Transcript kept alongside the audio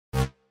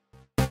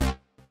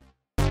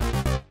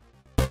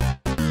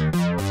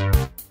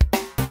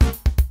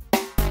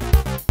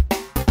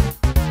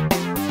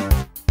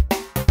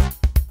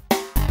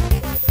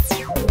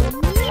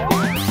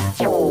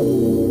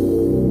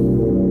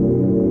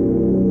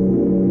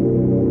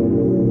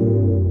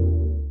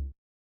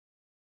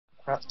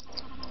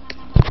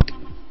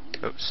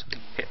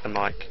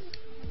mic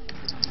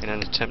in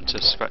an attempt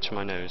to scratch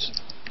my nose.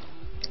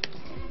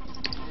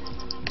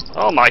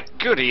 Oh my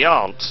goody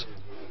aunt!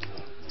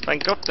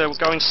 Thank God they were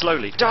going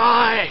slowly.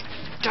 Die!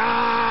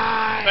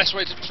 Die! The best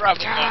way to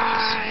travel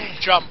is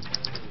jump.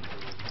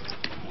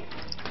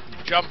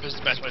 Jump is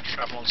the best way to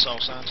travel on Soul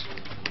Sand.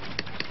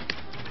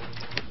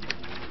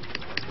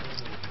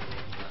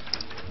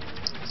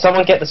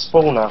 Someone get the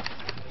spawner.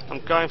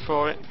 I'm going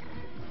for it.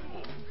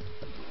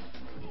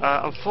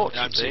 Unfortunately,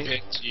 Yeah, I'm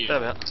TPing to you. there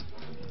we are.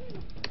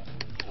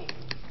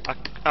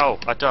 Oh,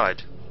 I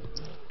died.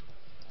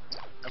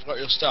 I've got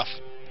your stuff.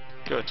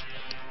 Good.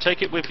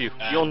 Take it with you.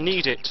 You'll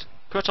need it.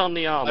 Put on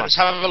the armour. I just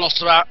haven't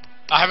lost about.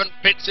 I haven't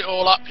picked it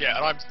all up yet,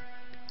 and I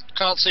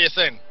can't see a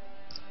thing.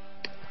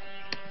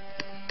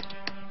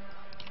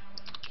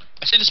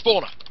 I see the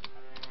spawner.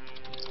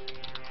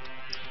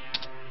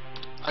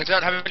 I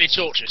don't have any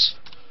torches.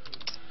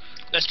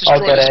 Let's destroy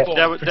I'll get the it.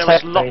 spawner. There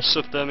was lots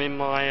of them in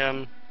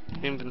my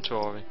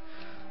inventory.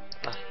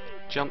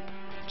 Jump,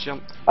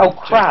 jump. Oh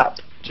crap!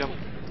 Jump,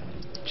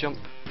 jump,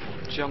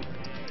 jump.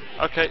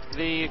 Okay,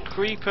 the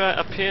creeper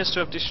appears to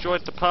have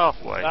destroyed the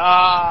pathway,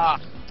 Ah!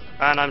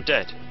 and I'm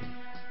dead.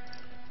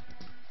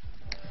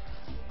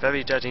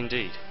 Very dead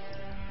indeed.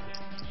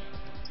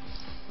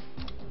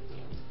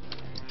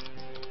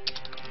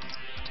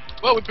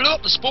 Well, we blew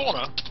up the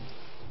spawner.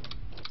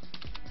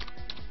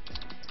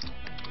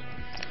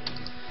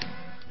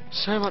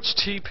 So much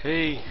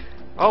TP.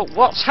 Oh,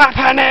 what's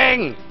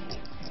happening?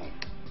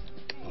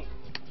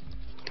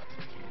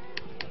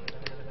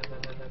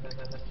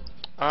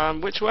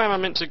 Which way am I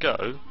meant to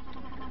go?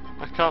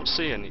 I can't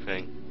see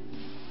anything.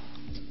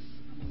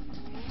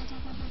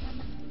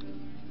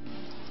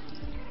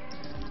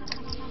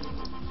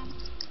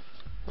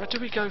 Where do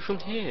we go from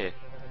here?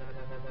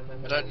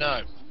 I don't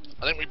know.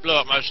 I think we blew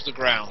up most of the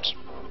ground.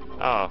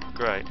 Oh,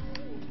 great.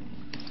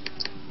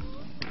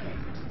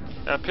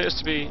 There appears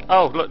to be...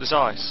 Oh, look, there's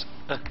ice.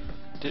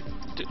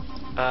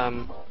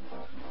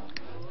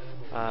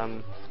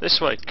 This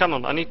way. Come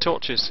on, I need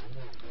torches.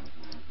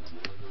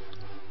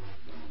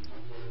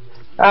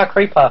 Ah,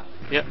 creeper!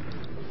 Yep.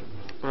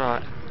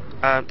 Right.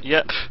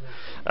 Yep.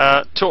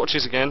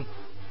 Torches again.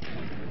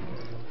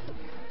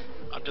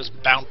 I'm just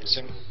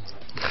bouncing.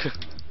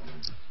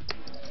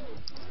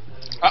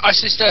 I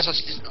see stairs.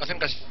 I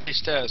think I see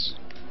stairs.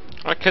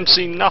 I can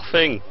see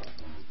nothing.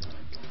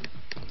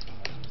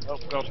 Oh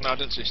god, no, I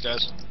didn't see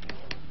stairs.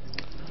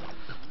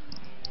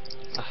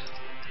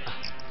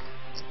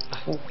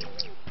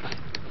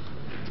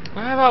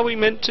 Where are we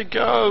meant to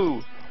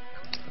go?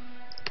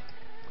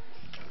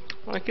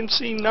 I can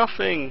see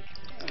nothing.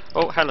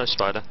 Oh, hello,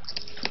 spider.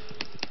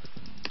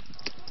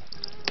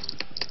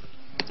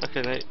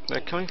 Okay,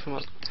 they're coming from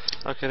up.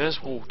 Okay,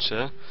 there's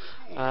water.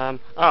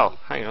 Oh,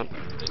 hang on.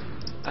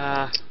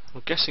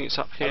 I'm guessing it's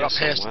up here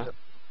somewhere.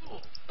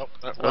 Oh,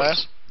 where?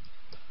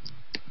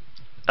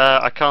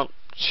 I can't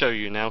show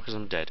you now because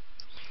I'm dead.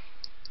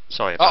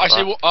 Sorry about I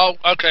see. Oh,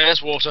 okay,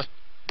 there's water.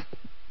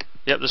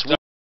 Yep, there's water.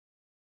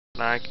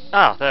 Lag.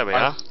 Ah, there we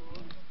are.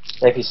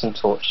 Gave you some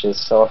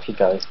torches, so off you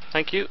go.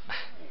 Thank you.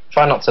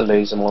 Try not to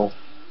lose them all.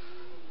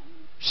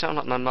 You sound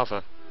like my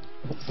mother.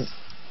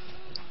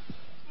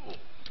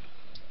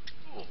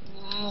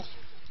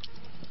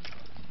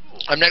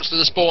 I'm next to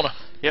the spawner.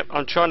 Yep,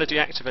 I'm trying to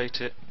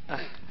deactivate it.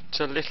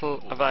 To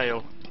little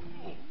avail.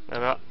 There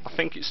we are. I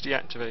think it's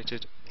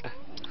deactivated.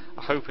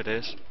 I hope it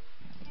is.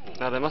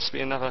 Now there must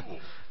be another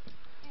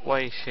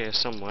way here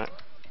somewhere.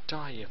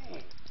 Die you.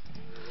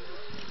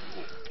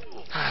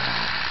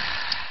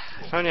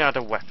 If only I had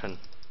a weapon.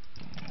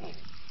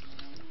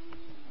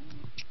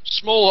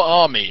 Small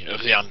army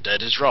of the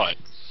undead is right.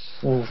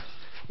 Mm.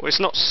 Well, it's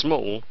not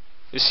small.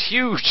 It's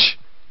huge.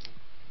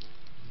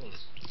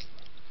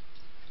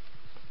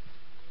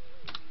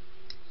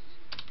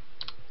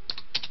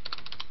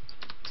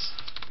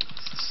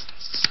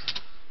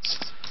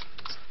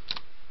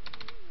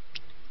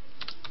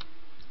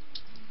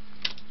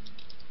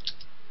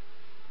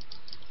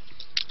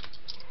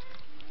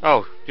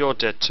 Oh, you're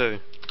dead too.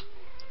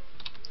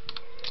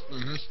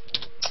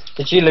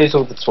 Did you lose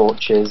all the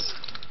torches?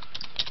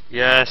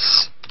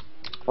 Yes.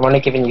 I'm only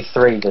giving you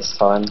 3 this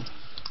time,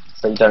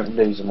 so you don't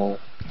lose them all.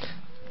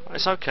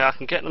 It's okay, I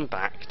can get them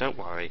back, don't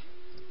worry.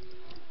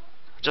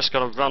 I've just got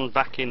to run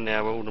back in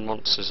there where all the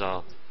monsters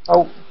are.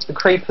 Oh, the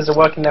creepers are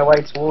working their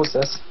way towards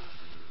us.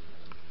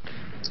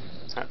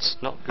 That's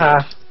not good.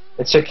 Ah,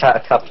 it took out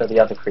a couple of the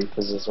other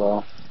creepers as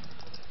well.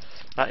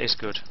 That is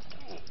good.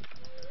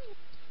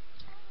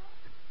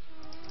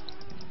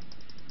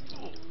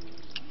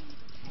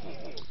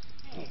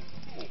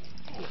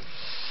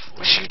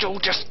 Wish you'd all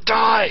just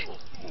die!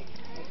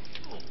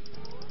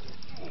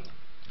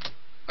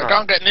 I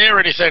can't get near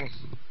anything.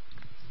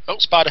 Oh,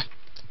 spider.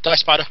 Die,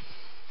 spider.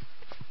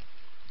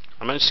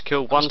 I managed to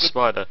kill one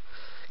spider.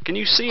 Can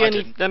you see any?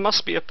 Didn't. There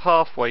must be a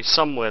pathway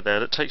somewhere there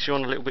that takes you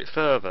on a little bit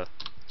further.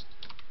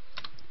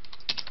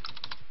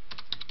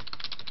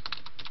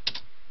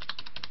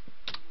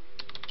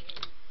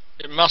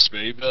 It must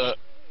be, but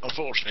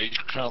unfortunately you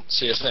can't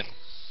see a thing.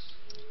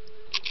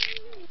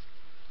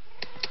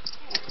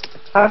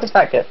 How did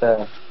that get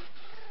there?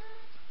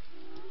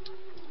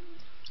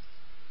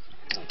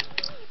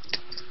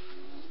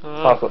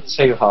 Oh, I've got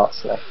 2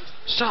 hearts left.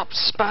 Stop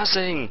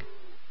spazzing!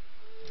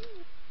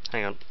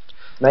 Hang on.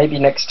 Maybe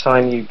next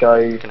time you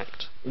go,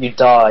 Connect. you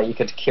die, you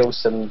could kill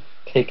some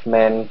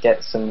pigmen,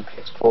 get some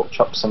pork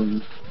chops,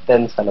 and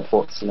then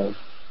teleport to me.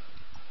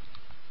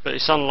 But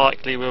it's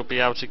unlikely we'll be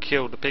able to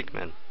kill the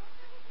pigmen.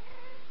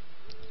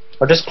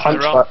 Or just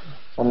punch They're one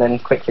and then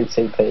quickly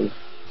TP.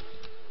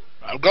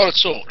 I've got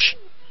a torch.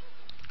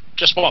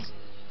 Just one.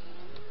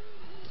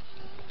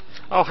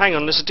 Oh, hang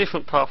on, there's a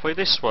different pathway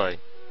this way.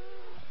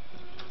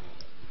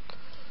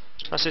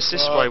 That's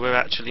this way we're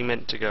actually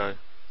meant to go.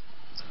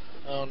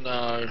 Oh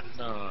no,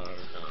 no.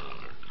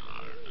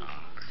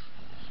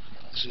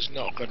 This is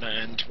not going to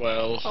end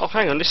well. Oh,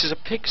 hang on, this is a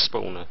pig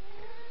spawner.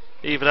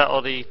 Either that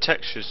or the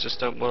textures just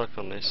don't work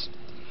on this.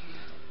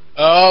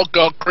 Oh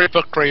god,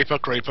 creeper, creeper,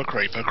 creeper,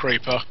 creeper,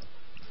 creeper.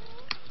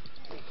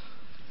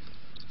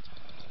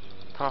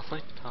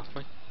 Pathway.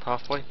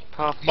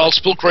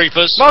 Multiple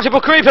creepers. Multiple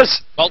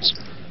creepers!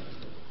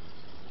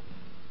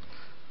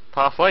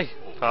 Pathway.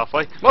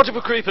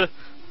 Multiple creeper.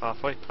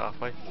 Pathway.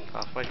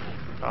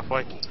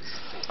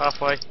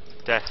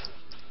 Death.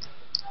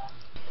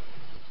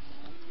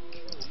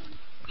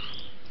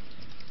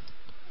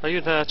 Are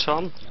you there,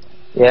 Tom?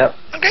 Yep.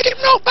 I'm getting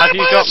knocked back. Have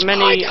you got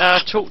many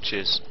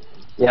torches?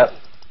 Yep.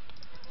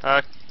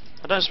 I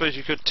don't suppose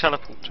you could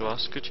teleport to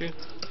us, could you?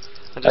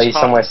 And Are just you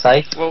somewhere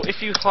safe? Well,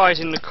 if you hide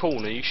in the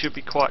corner, you should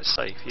be quite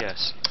safe,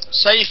 yes.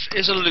 Safe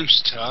is a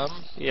loose term.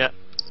 Yeah.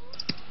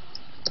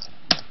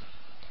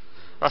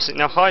 That's it,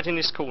 now hide in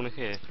this corner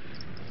here.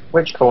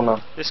 Which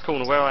corner? This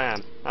corner where I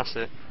am, that's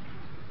it.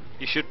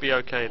 You should be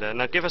okay there.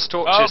 Now give us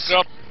torches.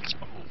 Oh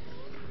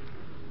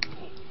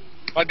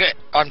god.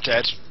 I'm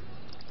dead.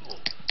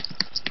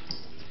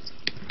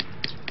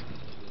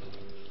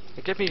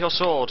 Give me your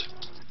sword.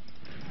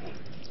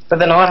 But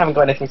then I haven't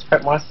got anything to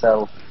prep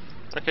myself.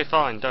 Okay,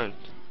 fine, don't.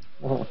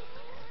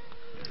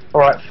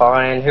 Alright,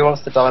 fine. Who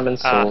wants the diamond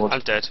sword?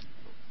 I'm dead.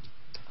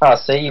 Ah,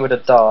 see, you would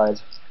have died.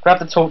 Grab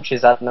the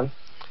torches, Adnam.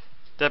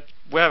 They're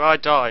where I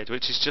died,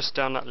 which is just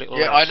down that little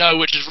Yeah, I know,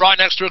 which is right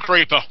next to a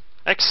creeper.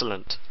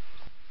 Excellent.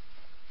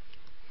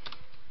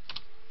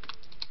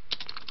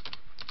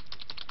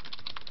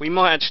 We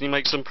might actually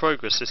make some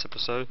progress this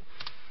episode.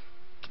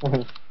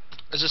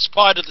 There's a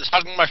spider that's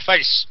hugging my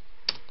face.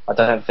 I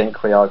don't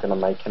think we are going to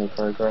make any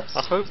progress.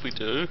 I hope we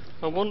do.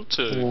 I want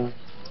to.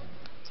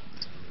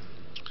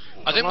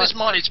 I think this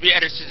might need to be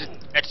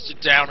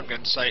edited down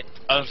again. Say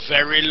a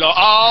very long.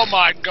 Oh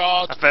my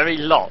god! A very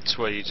lot,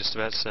 were you just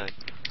about to say?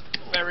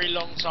 Very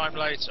long time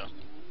later.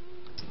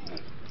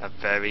 A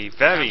very,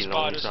 very Damn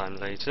long spiders. time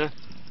later.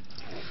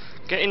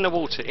 Get in the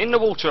water. In the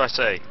water, I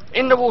say.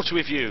 In the water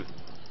with you.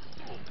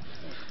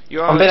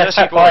 You are I'm a being dirty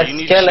attacked boy. by You a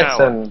need a shower.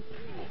 skeleton.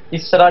 You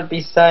said I'd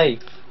be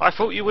safe. I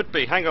thought you would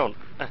be. Hang on.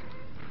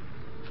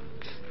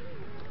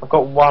 I've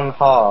got 1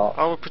 heart.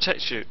 I will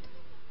protect you.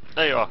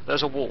 There you are.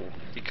 There's a wall.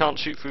 You can't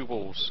shoot through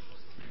walls.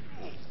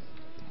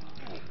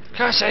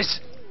 Curses!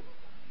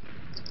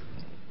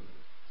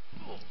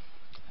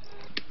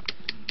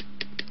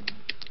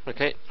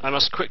 Okay, I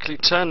must quickly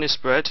turn this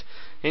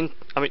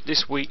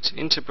this wheat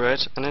into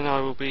bread, and then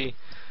I will be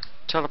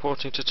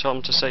teleporting to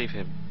Tom to save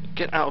him.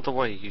 Get out of the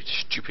way, you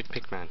stupid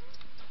pigman.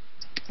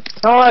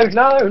 No,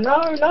 no,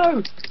 no,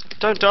 no!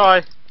 Don't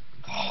die!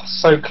 Oh,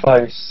 so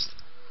close.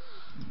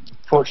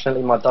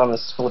 Fortunately, my diamond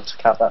sword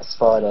took out that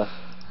spider.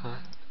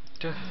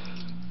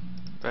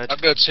 Bread. I'm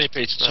going to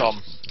TP to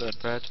Tom.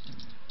 Bread.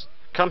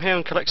 Come here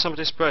and collect some of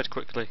this bread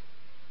quickly.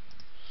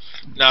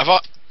 Now,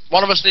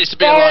 one of us needs to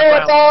be Oh, alive I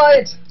now.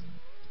 died!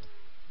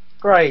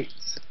 Great.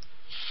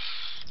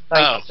 Thanks,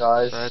 Oh.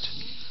 guys. Bread.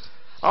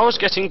 I was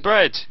getting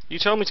bread. You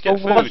told me to get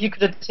Well, what if food. you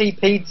could have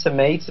TP'd to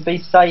me to be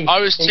safe? I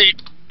was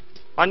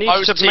I need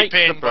to make the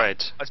TPing,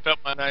 bread. I spelled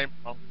my name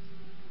wrong.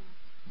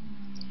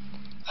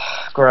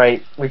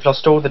 Great. We've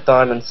lost all the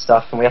diamond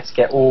stuff and we have to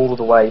get all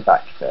the way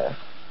back there.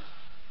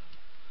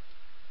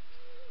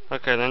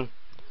 Okay then.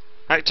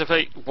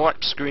 Activate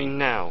wipe screen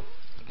now.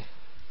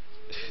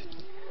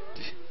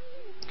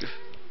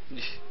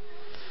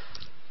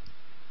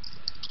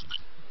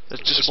 There's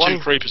just There's one.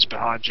 2 creepers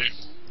behind you.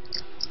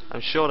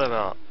 I'm sure there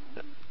are.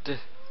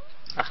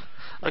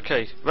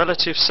 Okay,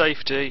 relative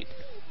safety.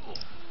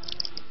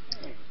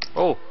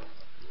 Oh,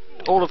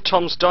 all of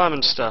Tom's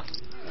diamond stuff.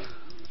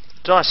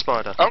 Die,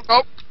 spider. Oh,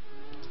 oh.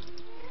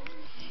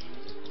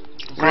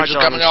 My Creepers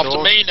are coming diamond after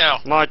sword. me now.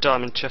 My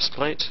diamond chest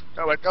plate.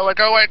 Go away, go away,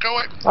 go away, go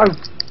away. Oh,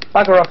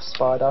 bugger off,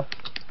 spider.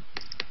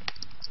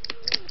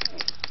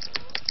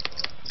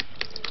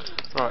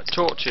 Right,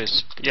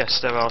 torches. Yes,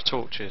 there are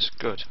torches.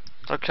 Good.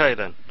 Okay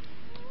then.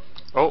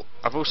 Oh,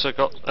 I've also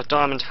got a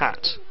diamond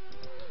hat.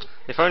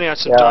 If only I had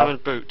some Yeah.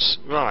 diamond boots.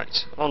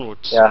 Right,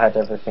 onwards. Yeah, I had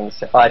everything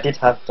set. I did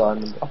have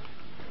diamond.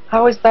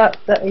 How is that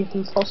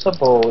even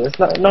possible?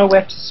 There's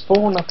nowhere to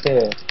spawn up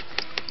here.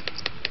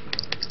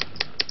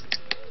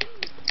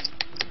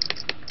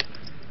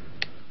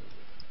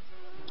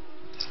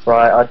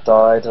 Right, I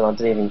died and I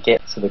didn't even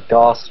get to the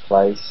gas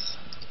place.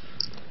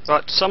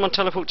 Right, someone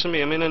teleport to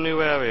me. I'm in a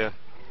new area.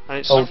 And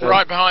it's Oh, I'm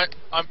right behind.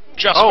 I'm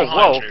just oh,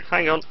 behind whoa! you.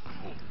 Hang on.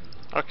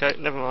 Okay,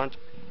 never mind.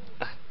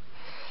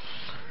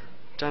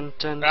 Dun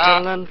dun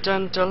Ah. dun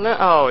dun dun dun.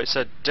 Oh, it's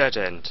a dead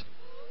end.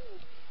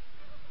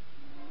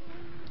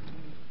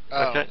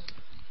 Oh. Okay.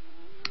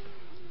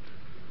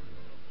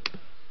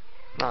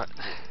 Right.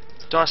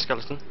 Die,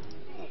 skeleton.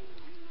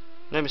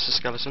 No, Mr.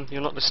 Skeleton,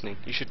 you're not listening.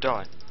 You should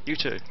die. You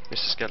too,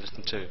 Mr.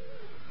 Skeleton too.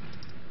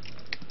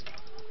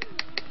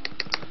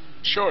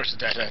 Sure, it's a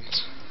dead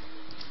end.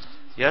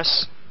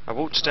 Yes, I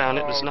walked down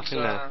it. There's nothing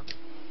there.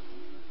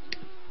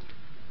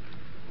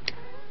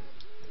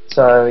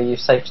 So are you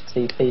safe to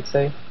TP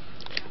too?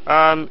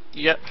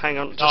 Yep. Hang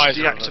on. Just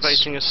Neither of us.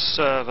 deactivating a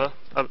server.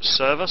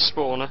 Server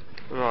spawner.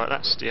 Right,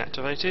 that's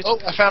deactivated. Oh,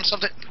 I found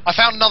something. I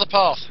found another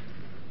path.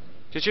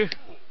 Did you?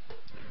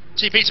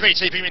 TP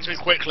to me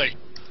quickly.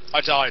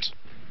 I died.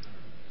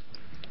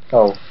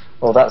 Oh,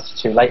 well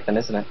that's too late then,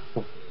 isn't it?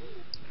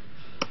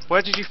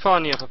 Where did you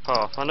find the other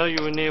path? I know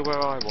you were near where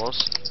I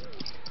was.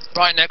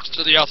 Right next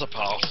to the other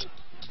path.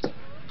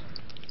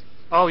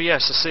 Oh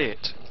yes, I see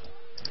it.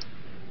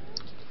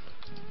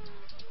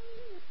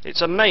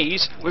 It's a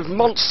maze with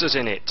monsters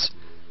in it.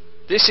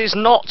 This is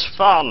not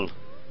fun.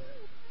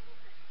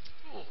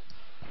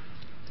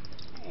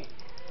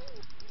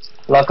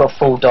 Well, I've got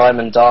full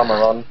diamond armour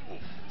on,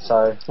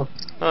 so...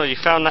 Oh, you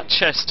found that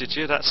chest, did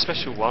you? That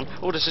special one.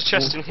 Oh, there's a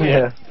chest in here.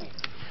 Yeah.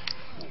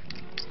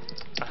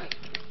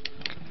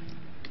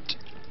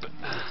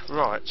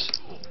 Right.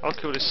 I'll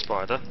kill this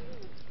spider.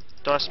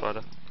 Die,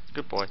 spider.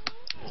 Good boy.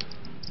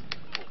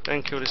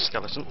 Then kill this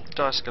skeleton.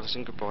 Die,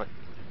 skeleton. Good boy.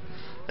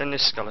 Then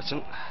this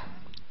skeleton.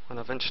 And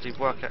eventually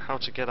work out how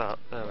to get up.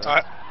 There we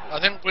are. I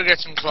think we're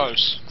getting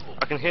close.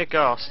 I can hear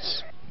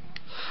ghasts.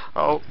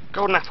 Oh,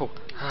 golden apple.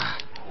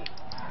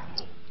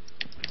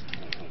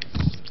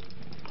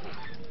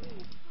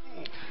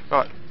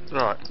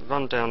 Right,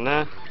 run down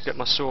there, get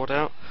my sword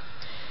out.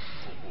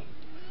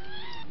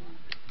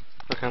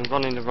 Okay, I'm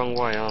running the wrong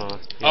way, aren't I?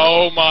 Yeah.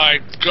 Oh my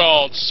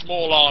god,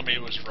 small army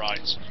was right.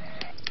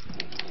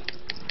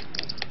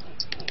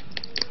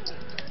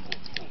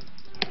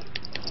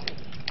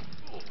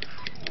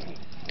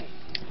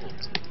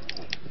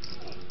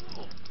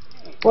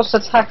 What's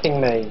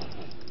attacking me?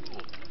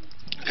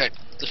 Okay,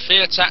 the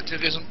fear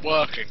tactic isn't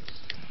working.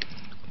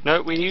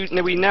 No,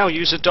 we now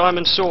use a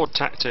diamond sword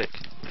tactic.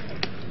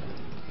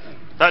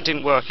 That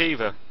didn't work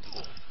either.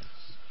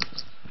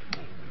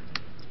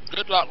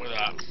 Good luck with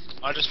that.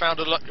 I just found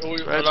a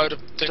Red, load of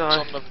things die.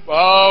 on the...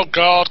 Oh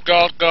god,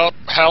 god, god.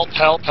 Help,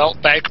 help, help.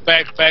 Beg,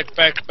 beg, beg,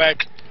 beg,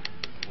 beg.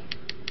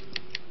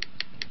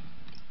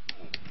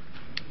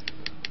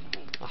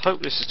 I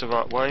hope this is the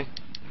right way.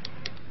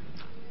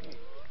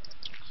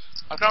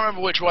 I can't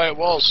remember which way it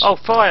was. Oh,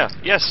 fire!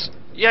 Yes!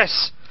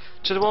 Yes!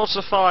 Towards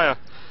the fire!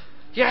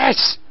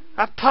 Yes!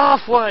 A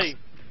pathway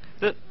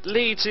that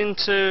leads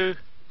into...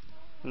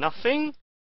 nothing?